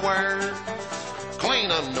underwear.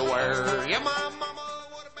 Yeah, my mama.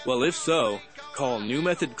 Well, if so, call New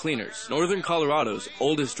Method Cleaners, Northern Colorado's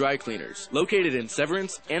oldest dry cleaners. Located in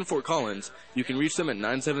Severance and Fort Collins, you can reach them at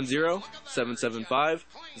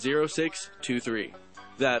 970-775-0623.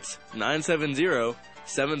 That's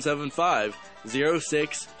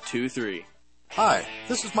 970-775-0623. Hi,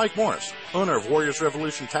 this is Mike Morris, owner of Warriors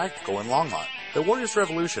Revolution Tactical in Longmont. At Warriors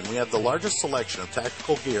Revolution, we have the largest selection of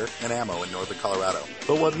tactical gear and ammo in northern Colorado.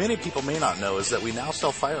 But what many people may not know is that we now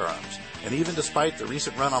sell firearms. And even despite the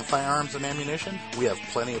recent run on firearms and ammunition, we have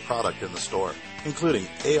plenty of product in the store, including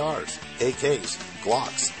ARs, AKs,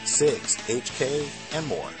 Glocks, SIGs, HK, and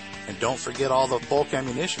more. And don't forget all the bulk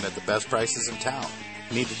ammunition at the best prices in town.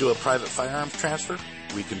 Need to do a private firearms transfer?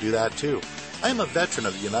 We can do that too. I am a veteran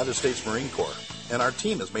of the United States Marine Corps, and our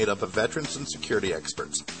team is made up of veterans and security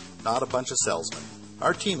experts, not a bunch of salesmen.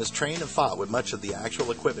 Our team is trained and fought with much of the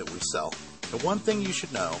actual equipment we sell. And one thing you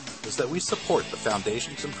should know is that we support the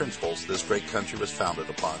foundations and principles this great country was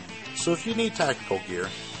founded upon. So if you need tactical gear,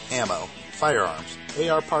 ammo, firearms,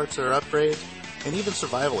 AR parts or upgrades, and even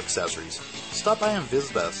survival accessories, stop by and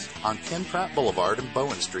visit us on Ken Pratt Boulevard and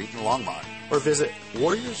Bowen Street in Longmont, or visit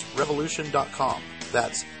warriorsrevolution.com.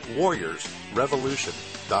 That's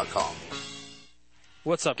warriorsrevolution.com.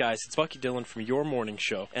 What's up, guys? It's Bucky Dillon from Your Morning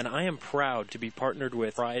Show, and I am proud to be partnered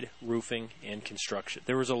with Pride Roofing and Construction.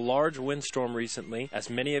 There was a large windstorm recently. As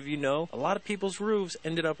many of you know, a lot of people's roofs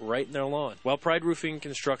ended up right in their lawn. Well, Pride Roofing and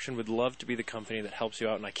Construction would love to be the company that helps you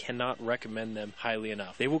out, and I cannot recommend them highly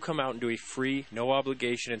enough. They will come out and do a free,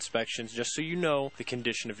 no-obligation inspection just so you know the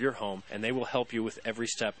condition of your home, and they will help you with every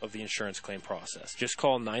step of the insurance claim process. Just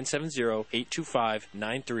call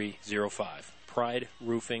 970-825-9305. Pride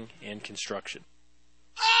Roofing and Construction.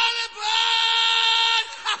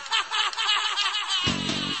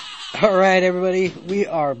 All right, everybody, we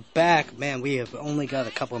are back. Man, we have only got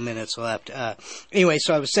a couple of minutes left. Anyway,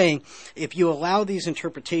 so I was saying, if you allow these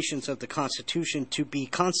interpretations of the Constitution to be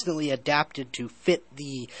constantly adapted to fit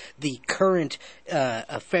the current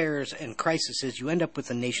affairs and crises, you end up with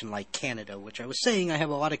a nation like Canada, which I was saying I have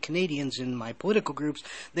a lot of Canadians in my political groups.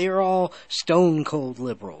 They are all stone-cold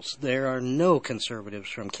liberals. There are no conservatives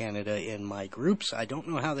from Canada in my groups. I don't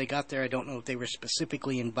know how they got there. I don't know if they were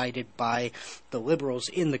specifically invited by the liberals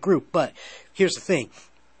in the group. But here's the thing.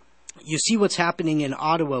 You see what's happening in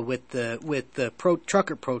Ottawa with the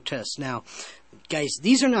trucker protests. Now, guys,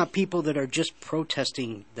 these are not people that are just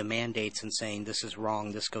protesting the mandates and saying this is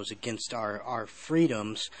wrong, this goes against our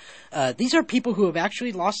freedoms. These are people who have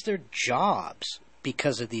actually lost their jobs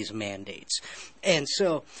because of these mandates. And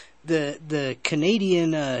so the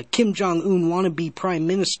Canadian Kim Jong-un wannabe Prime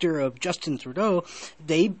Minister of Justin Trudeau,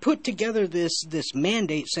 they put together this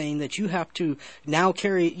mandate saying that you now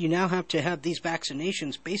have to have these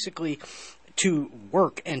vaccinations basically to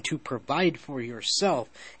work and to provide for yourself.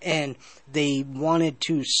 And they wanted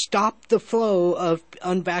to stop the flow of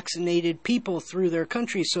unvaccinated people through their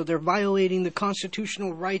country. So they're violating the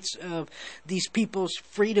constitutional rights of these people's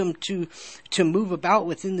freedom to move about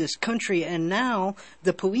within this country. And now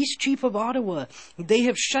the police chief of Ottawa, they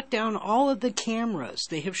have shut down all of the cameras.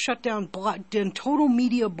 They have shut down done total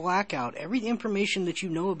media blackout. Every information that you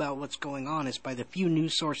know about what's going on is by the few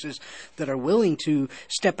news sources that are willing to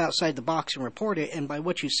step outside the box and report it, and by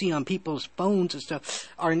what you see on people's phones and stuff,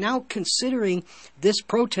 are now considering this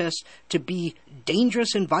protest to be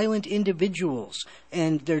dangerous and violent individuals.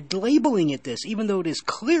 And they're labeling it this, even though it is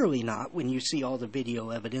clearly not when you see all the video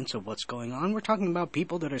evidence of what's going on. We're talking about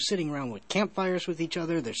people that are sitting around with campfires with each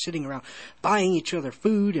other. They're sitting around buying each other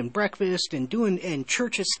food and breakfast and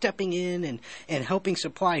churches stepping in and helping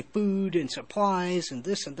supply food and supplies and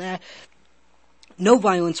this and that. No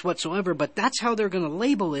violence whatsoever, but that's how they're going to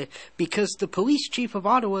label it, because the police chief of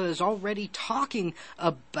Ottawa is already talking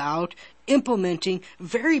about implementing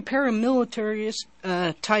very paramilitarist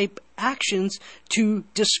type actions to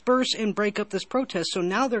disperse and break up this protest. So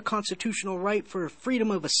now their constitutional right for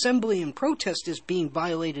freedom of assembly and protest is being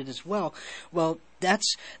violated as well. Well,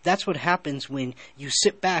 that's what happens when you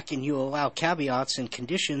sit back and you allow caveats and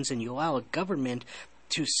conditions and you allow a government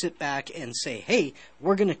to sit back and say, hey,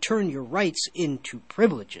 we're going to turn your rights into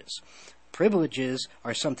privileges. Privileges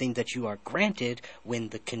are something that you are granted when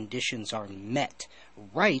the conditions are met.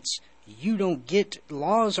 Rights, you don't get.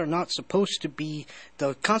 Laws are not supposed to be,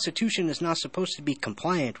 the Constitution is not supposed to be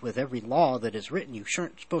compliant with every law that is written. You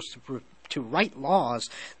aren't supposed to write laws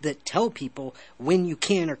that tell people when you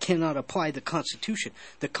can or cannot apply the Constitution.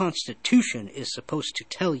 The Constitution is supposed to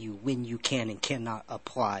tell you when you can and cannot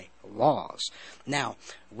apply laws. Now,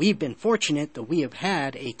 we've been fortunate that we have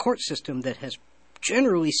had a court system that has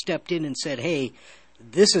generally stepped in and said, hey,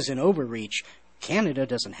 this is an overreach. Canada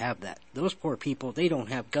doesn't have that. Those poor people, they don't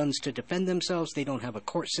have guns to defend themselves. They don't have a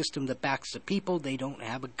court system that backs the people. They don't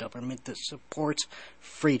have a government that supports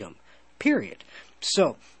freedom. Period.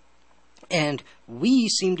 So, and we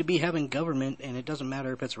seem to be having government, and it doesn't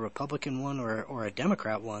matter if it's a Republican one or a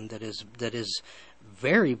Democrat one, that is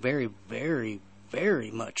very, very, very,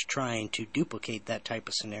 very much trying to duplicate that type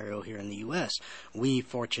of scenario here in the U.S. We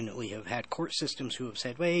fortunately have had court systems who have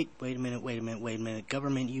said, wait a minute,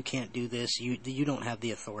 government, you can't do this, you don't have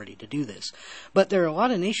the authority to do this. But there are a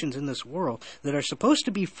lot of nations in this world that are supposed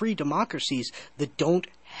to be free democracies that don't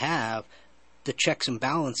have the checks and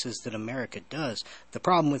balances that America does. The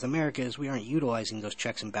problem with America is we aren't utilizing those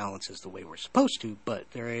checks and balances the way we're supposed to, but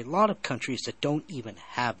there are a lot of countries that don't even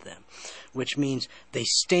have them, which means they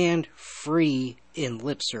stand free in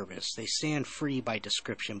lip service. They stand free by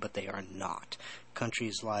description, but they are not.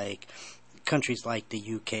 Countries like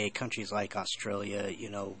the UK, countries like Australia,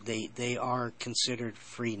 they are considered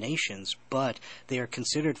free nations, but they are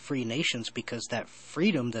considered free nations because that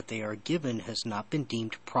freedom that they are given has not been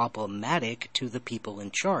deemed problematic to the people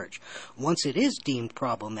in charge. Once it is deemed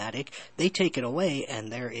problematic, they take it away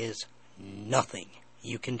and there is nothing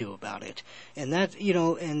you can do about it. And that's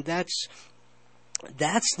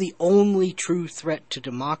the only true threat to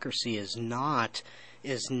democracy, is not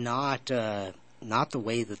is not the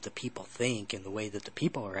way that the people think and the way that the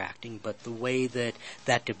people are acting, but the way that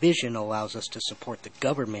that division allows us to support the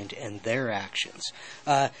government and their actions.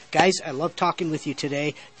 Guys, I love talking with you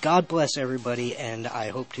today. God bless everybody, and I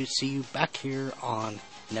hope to see you back here on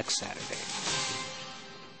next Saturday.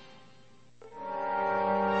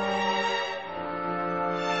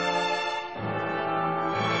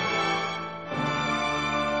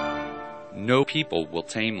 No people will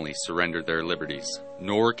tamely surrender their liberties,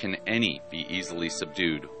 nor can any be easily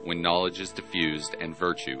subdued when knowledge is diffused and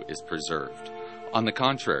virtue is preserved. On the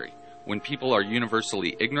contrary, when people are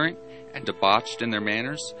universally ignorant and debauched in their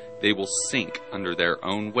manners, they will sink under their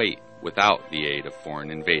own weight without the aid of foreign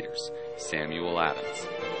invaders. Samuel Adams.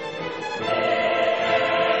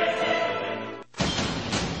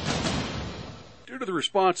 Due to the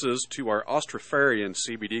responses to our Austrofarian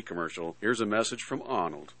CBD commercial, here's a message from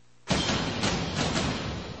Arnold.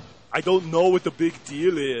 I don't know what the big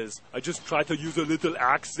deal is. I just try to use a little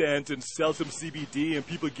accent and sell some CBD and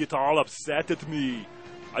people get all upset at me.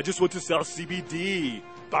 I just want to sell CBD.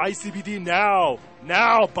 Buy CBD now.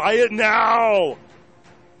 Now. Buy it now.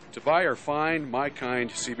 To buy our fine, My Kind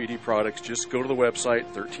CBD products, just go to the website,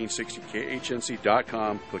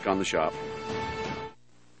 1360khnc.com, click on the shop.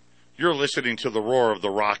 You're listening to the Roar of the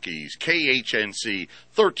Rockies, KHNC,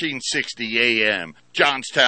 1360 AM, Johnstown.